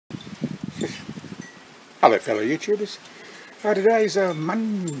Hello fellow YouTubers. Today's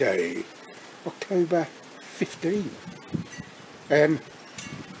Monday, October 15, and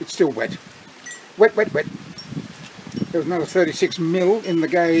it's still wet. Wet. There was another 36 mil in the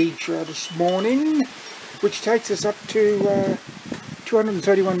gauge this morning, which takes us up to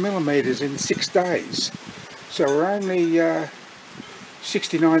 231 millimetres in 6 days. So we're only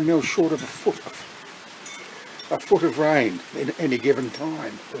 69 mil short of a foot of rain in any given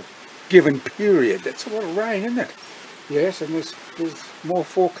time, or given period. That's a lot of rain, isn't it? Yes, and there's more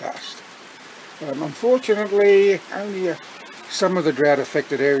forecast. Unfortunately, only some of the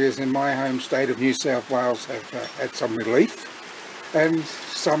drought-affected areas in my home state of New South Wales have had some relief, and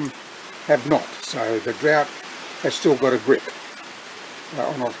some have not. So the drought has still got a grip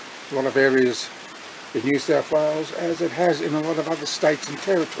on a lot of areas in New South Wales, as it has in a lot of other states and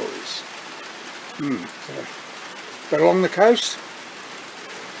territories. But along the coast,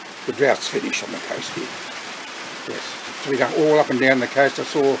 the drought's finished on the coast here. Yes, so we go all up and down the coast. I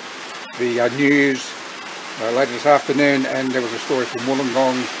saw the news later this afternoon, and there was a story from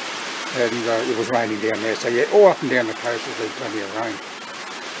Wollongong, and it was raining down there. So yeah, all up and down the coast there's been plenty of rain.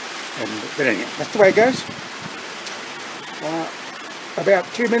 But anyway, that's the way it goes. About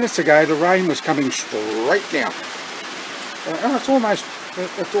 2 minutes ago, the rain was coming straight down. Oh, it's almost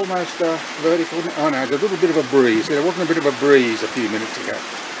vertical. Oh no, there's a little bit of a breeze. There wasn't a bit of a breeze a few minutes ago.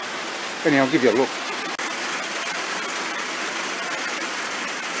 Anyhow, I'll give you a look.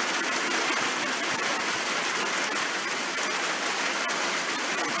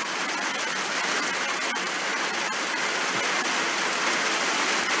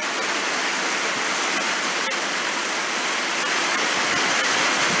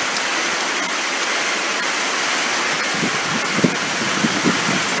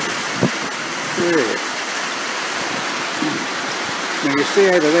 There. Now you see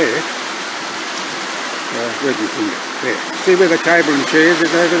over there, where's my finger? There. See where the table and chairs is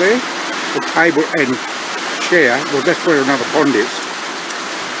over there? The table and chair, well that's where another pond is.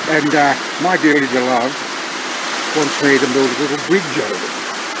 And my dearly beloved wants me to build a little bridge over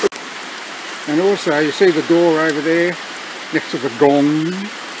it. And also you see the door over there, next to the gong.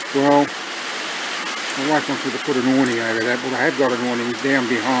 Well, my wife wants me to put an awning over that, but I have got an awning down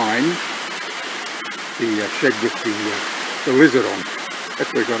behind the shed with the lizard on. That's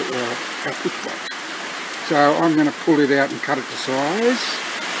where we got our push box. So I'm going to pull it out and cut it to size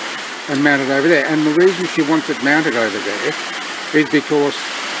and mount it over there. And the reason she wants it mounted over there is because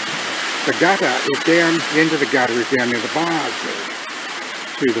the gutter is down, the end of the gutter is down near the bars there,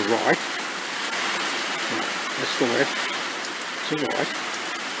 to the right. That's the left, to the right.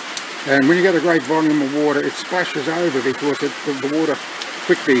 And when you get a great volume of water, it splashes over because the water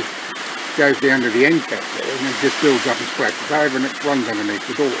quickly goes down to the end cap there, and it just builds up and splashes over, and it runs underneath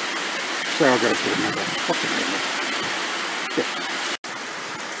the door. So I've got to put another pocket in there. Yeah.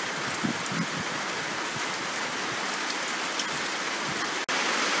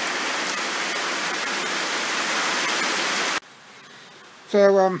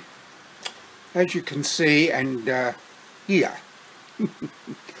 So as you can see and hear,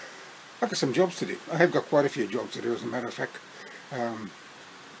 I've got some jobs to do. I have got quite a few jobs to do, as a matter of fact.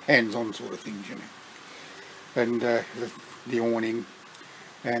 Hands-on sort of things, you know. And the awning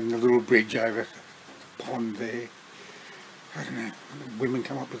and the little bridge over the pond there. I don't know, women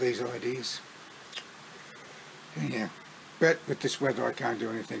come up with these ideas. Yeah, but with this weather I can't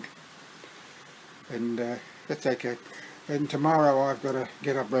do anything. And that's okay. And tomorrow I've got to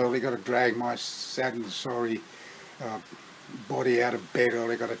get up early, got to drag my sad and sorry body out of bed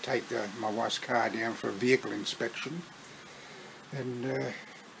early, got to take my wife's car down for a vehicle inspection. And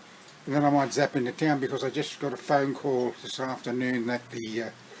then I might zap into town, because I just got a phone call this afternoon that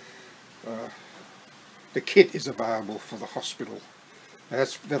the kit is available for the hospital.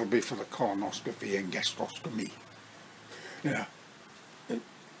 That'll be for the colonoscopy and gastroscopy. Yeah.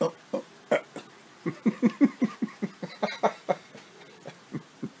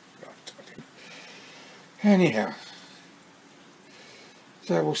 Anyhow,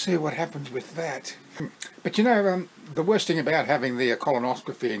 so we'll see what happens with that. But you know, the worst thing about having the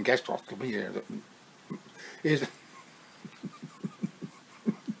colonoscopy and gastroscopy is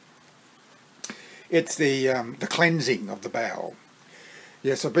it's the cleansing of the bowel.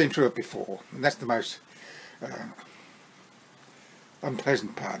 Yes, I've been through it before, and that's the most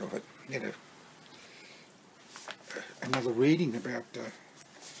unpleasant part of it. You know, another reading about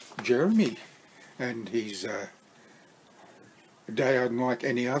Jeremy and his day unlike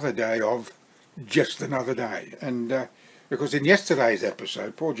any other day of just another day. And because in yesterday's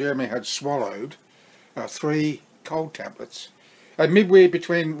episode, poor Jeremy had swallowed 3 cold tablets and midway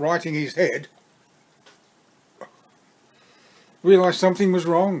between righting his head, realised something was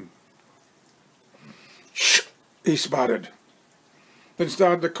wrong. "Shh," he sputtered, then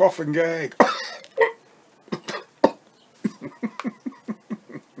started to cough and gag.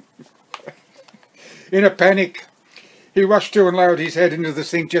 In a panic, he rushed to and lowered his head into the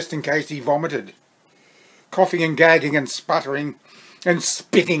sink just in case he vomited, coughing and gagging and sputtering and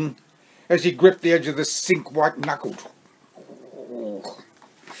spitting as he gripped the edge of the sink white-knuckled.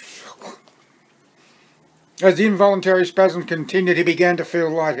 As the involuntary spasm continued, he began to feel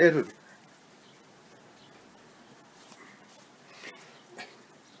lightheaded.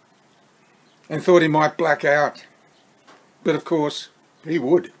 And thought he might black out. But of course, he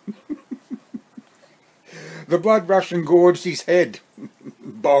would. The blood rushed and gorged his head,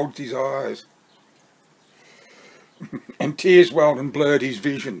 bulged his eyes, and tears welled and blurred his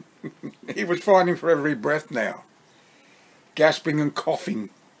vision. He was fighting for every breath now, gasping and coughing,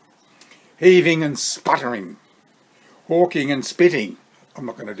 heaving and sputtering, hawking and spitting. I'm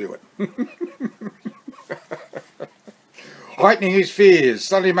not going to do it. Heightening his fears,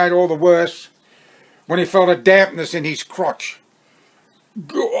 suddenly made all the worse when he felt a dampness in his crotch.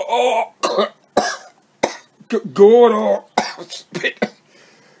 God, oh, spit.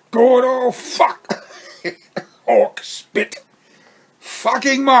 God, oh, fuck. Hawk, spit.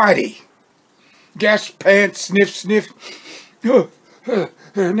 Fucking mighty. Gasp, pant, sniff, sniff.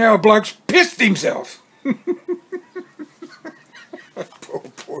 Now a bloke's pissed himself.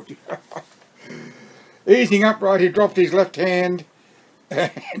 Poor Easing upright, he dropped his left hand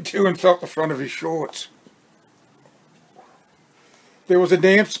to and felt the front of his shorts. There was a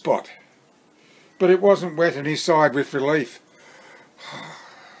damp spot, but it wasn't wet, and he sighed with relief.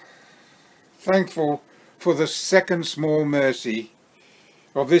 Thankful for the second small mercy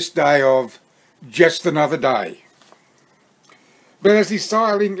of this day of just another day. But as he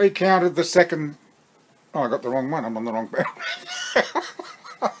silently counted the second... Oh, I got the wrong one. I'm on the wrong bed.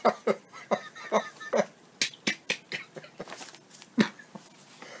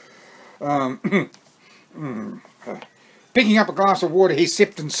 Picking up a glass of water, he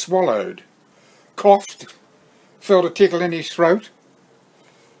sipped and swallowed, coughed, felt a tickle in his throat,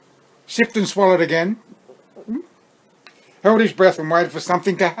 sipped and swallowed again, held his breath and waited for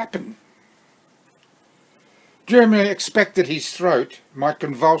something to happen. Jeremy expected his throat might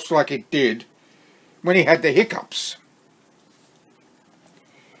convulse like it did when he had the hiccups.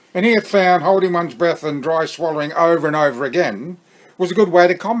 And he had found holding one's breath and dry swallowing over and over again was a good way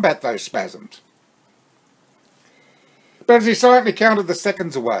to combat those spasms. But as he silently counted the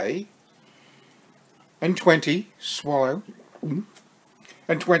seconds away, and 20, swallow,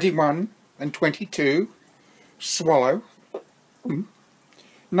 and 21, and 22, swallow,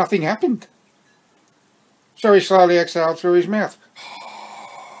 nothing happened. So he slowly exhaled through his mouth,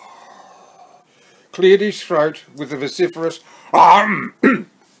 cleared his throat with a vociferous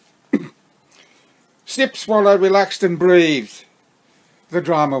snipped, swallowed, relaxed and breathed. The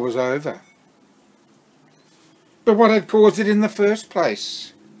drama was over. But what had caused it in the first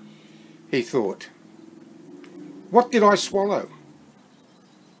place? He thought. What did I swallow?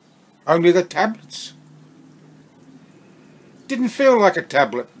 Only the tablets. Didn't feel like a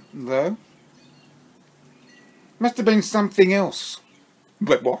tablet, though. Must have been something else.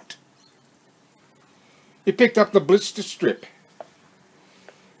 But what? He picked up the blister strip.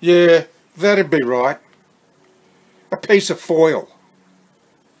 Yeah, that'd be right. A piece of foil.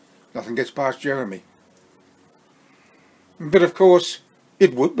 Nothing gets past Jeremy. But of course,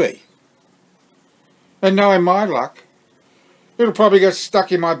 it would be. And knowing my luck, it'll probably get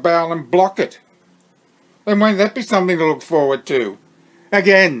stuck in my bowel and block it. And won't that be something to look forward to?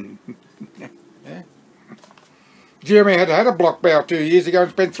 Again. Yeah. Jeremy had a blocked bowel 2 years ago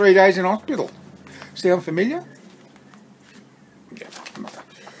and spent 3 days in hospital. Sound familiar?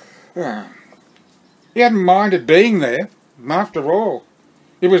 Yeah. He hadn't minded being there. After all,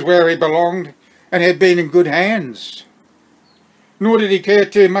 it was where he belonged and had been in good hands. Nor did he care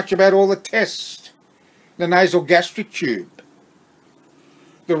too much about all the tests, the nasal gastric tube,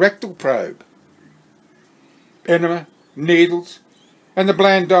 the rectal probe, enema, needles, and the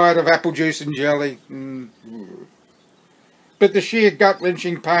bland diet of apple juice and jelly. But the sheer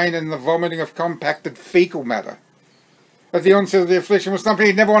gut-wrenching pain and the vomiting of compacted fecal matter at the onset of the affliction was something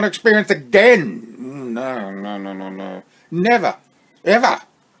he'd never want to experience again. No. Never. Ever.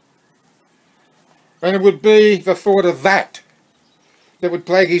 And it would be the thought of that would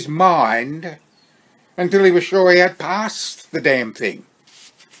plague his mind until he was sure he had passed the damn thing.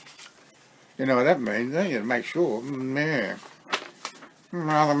 You know what that means, don't you? To make sure. Yeah.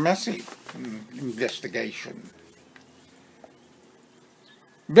 Rather messy investigation.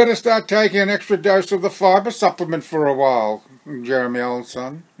 Better start taking an extra dose of the fibre supplement for a while, Jeremy, old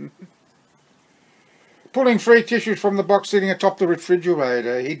son. Pulling 3 tissues from the box sitting atop the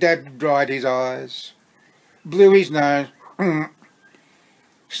refrigerator, he dried his eyes, blew his nose,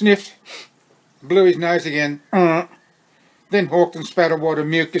 sniffed, blew his nose again, then hawked and spat a wad of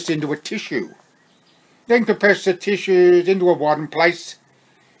mucus into a tissue. Then compressed the tissues into a wad and placed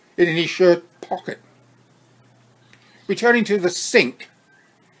it in his shirt pocket. Returning to the sink,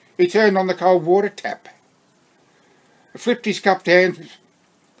 he turned on the cold water tap, filled his cupped hands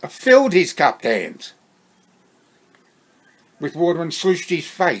with water and slushed his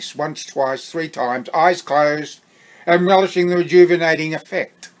face once, twice, 3 times, eyes closed, and relishing the rejuvenating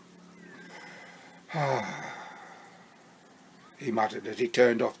effect. He muttered as he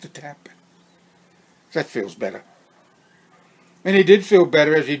turned off the tap. That feels better. And he did feel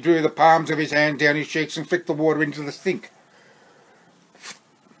better as he drew the palms of his hand down his cheeks and flicked the water into the sink.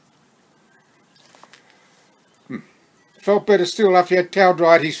 Felt better still after he had towel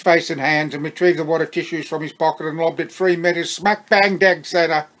dried his face and hands and retrieved the wad of tissues from his pocket and lobbed it 3 meters smack bang dag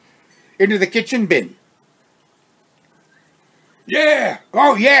center into the kitchen bin. "Yeah,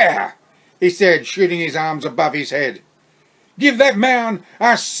 oh yeah," he said, shooting his arms above his head. "Give that man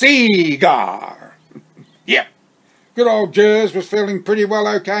a cigar." Yep, good old Jers was feeling pretty well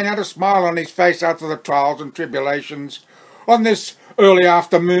okay and had a smile on his face after the trials and tribulations on this early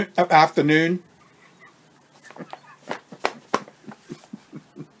afternoon.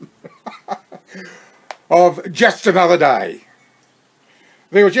 Of just another day.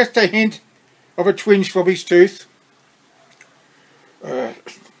 There was just a hint of a twinge from his tooth.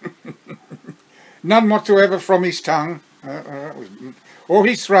 None whatsoever from his tongue, or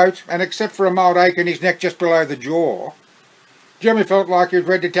his throat, and except for a mild ache in his neck just below the jaw, Jeremy felt like he was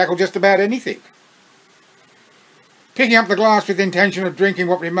ready to tackle just about anything. Picking up the glass with the intention of drinking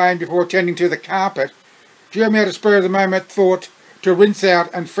what remained before tending to the carpet, Jeremy had a spur of the moment thought to rinse out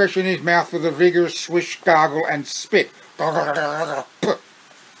and freshen his mouth with a vigorous swish, gargle and spit. But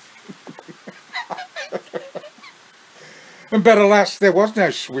alas, there was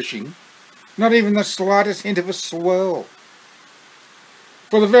no swishing, not even the slightest hint of a swirl.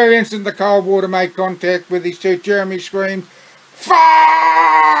 For the very instant the cold water made contact with his tooth, Jeremy screamed,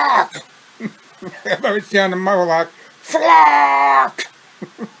 "Fuck!" Although it sounded more like "Fuck!"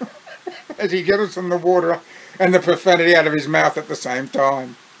 as he jettisoned the water and the profanity out of his mouth at the same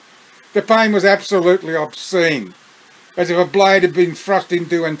time. The pain was absolutely obscene, as if a blade had been thrust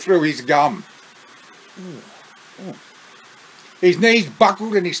into and through his gum. His knees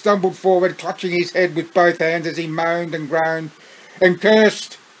buckled and he stumbled forward, clutching his head with both hands as he moaned and groaned and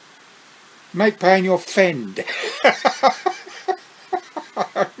cursed, "Make pain your friend."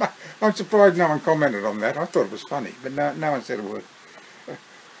 I'm surprised no one commented on that. I thought it was funny, but no one said a word.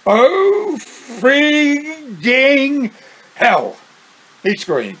 "Oh, frigging hell!" he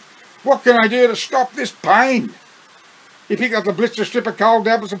screamed. "What can I do to stop this pain?" He picked up the blister strip of cold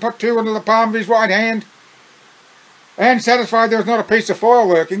tablets and put 2 into the palm of his right hand, and satisfied there was not a piece of foil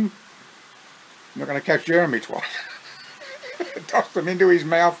lurking, I'm not going to catch Jeremy twice, tossed them into his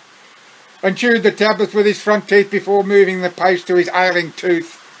mouth and chewed the tablets with his front teeth before moving the paste to his ailing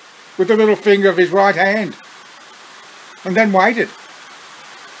tooth with the little finger of his right hand, and then waited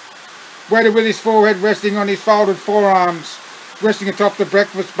with his forehead resting on his folded forearms, resting atop the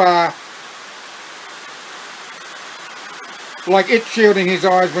breakfast bar, like it shielding his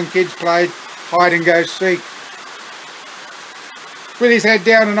eyes when kids played hide-and-go-seek. With his head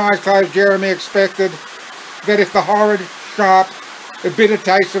down and eyes closed, Jeremy expected that if the horrid, sharp, bitter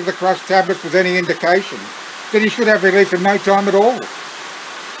taste of the crushed tablets was any indication, that he should have relief in no time at all.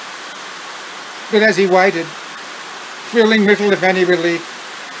 But as he waited, feeling little if any relief,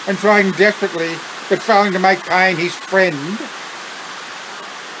 and trying desperately, but failing to make pain his friend,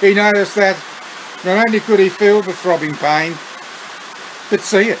 he noticed that not only could he feel the throbbing pain, but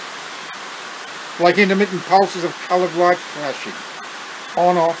see it, like intermittent pulses of coloured light flashing,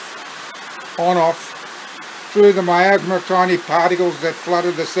 on off, through the miasma of tiny particles that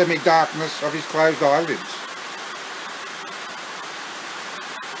flooded the semi-darkness of his closed eyelids.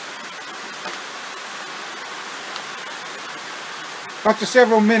 After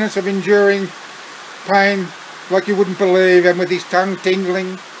several minutes of enduring pain like you wouldn't believe, and with his tongue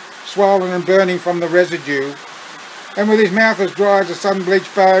tingling, swollen and burning from the residue, and with his mouth as dry as a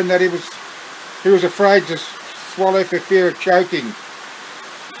sun-bleached bone that he was afraid to swallow for fear of choking,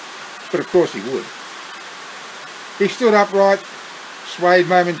 but of course he would. He stood upright, swayed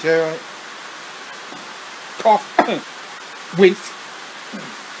momentarily, coughed, winced,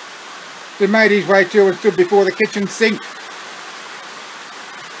 then made his way to and stood before the kitchen sink.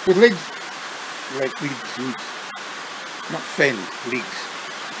 with legs, not fen, legs.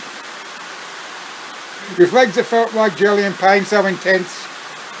 With legs that felt like jelly and pain so intense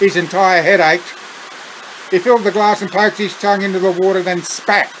his entire head ached, he filled the glass and poked his tongue into the water, then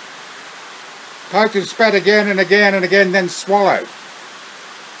spat. Poked and spat again and again and again, then swallowed.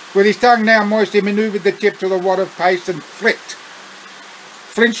 With his tongue now moist, he manoeuvred the tip to the wad of paste and flicked.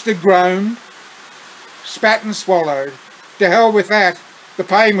 Flinched and groaned, spat and swallowed. To hell with that, the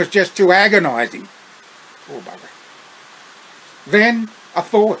pain was just too agonising. Poor bugger. Then a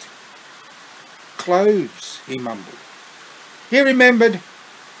thought. Cloves, he mumbled. He remembered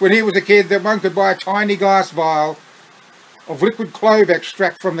when he was a kid that one could buy a tiny glass vial of liquid clove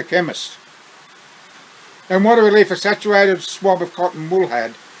extract from the chemist. And what a relief a saturated swab of cotton wool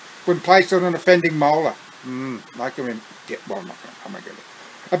had when placed on an offending molar. I can remember. Yeah, well, I'm not going to get it.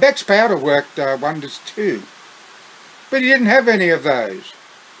 A Beck's powder worked wonders too. But he didn't have any of those.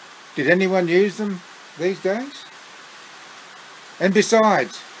 Did anyone use them these days? And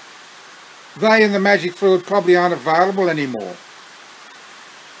besides, they and the magic fluid probably aren't available anymore.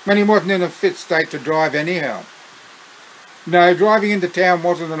 And he wasn't in a fit state to drive anyhow. No, driving into town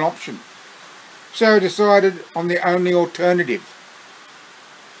wasn't an option. So he decided on the only alternative.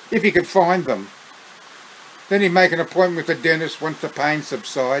 If he could find them, then he'd make an appointment with the dentist once the pain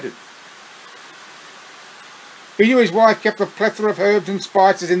subsided. He knew his wife kept a plethora of herbs and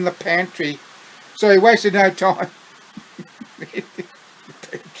spices in the pantry, so he wasted no time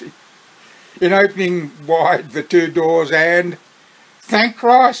in opening wide the two doors and, thank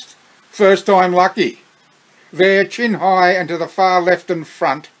Christ, first time lucky, there, chin high and to the far left and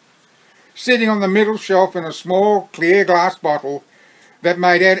front, sitting on the middle shelf in a small clear glass bottle that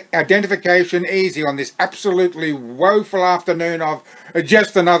made identification easy on this absolutely woeful afternoon of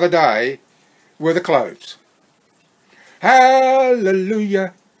just another day, were the cloves.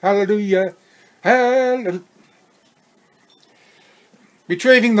 Hallelujah, hallelujah, hallelujah.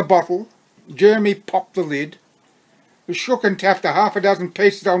 Retrieving the bottle, Jeremy popped the lid, shook and tapped a half a dozen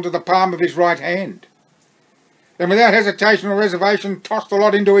pieces onto the palm of his right hand, and without hesitation or reservation tossed the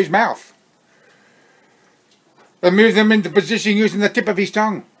lot into his mouth, and moved them into position using the tip of his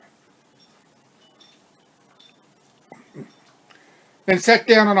tongue. Then sat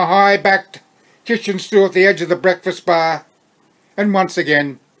down on a high-backed kitchen stool at the edge of the breakfast bar, and once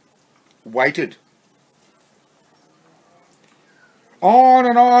again waited. On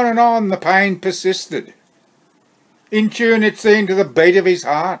and on and on the pain persisted, in tune it seemed to the beat of his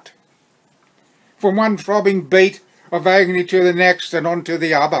heart, from one throbbing beat of agony to the next and on to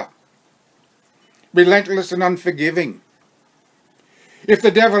the other, relentless and unforgiving. If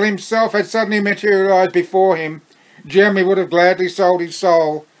the devil himself had suddenly materialised before him, Jeremy would have gladly sold his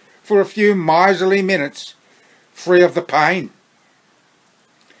soul for a few miserly minutes, free of the pain.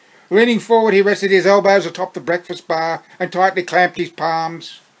 Leaning forward, he rested his elbows atop the breakfast bar and tightly clamped his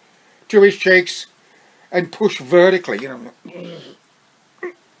palms to his cheeks and pushed vertically, like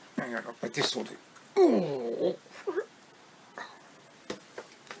this sort of.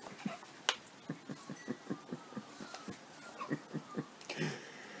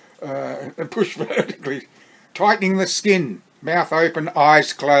 And pushed vertically, tightening the skin, mouth open,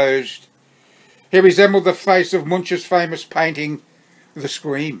 eyes closed. He resembled the face of Munch's famous painting, The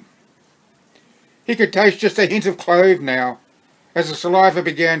Scream. He could taste just a hint of clove now, as the saliva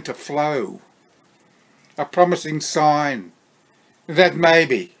began to flow. A promising sign that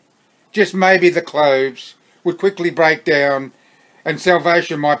maybe, just maybe the cloves would quickly break down and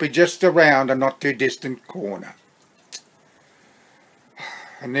salvation might be just around a not too distant corner.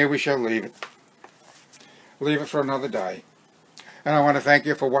 And there we shall leave it. Leave it for another day. And I want to thank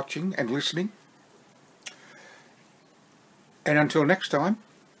you for watching and listening. And until next time,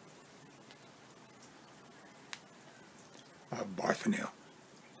 bye for now.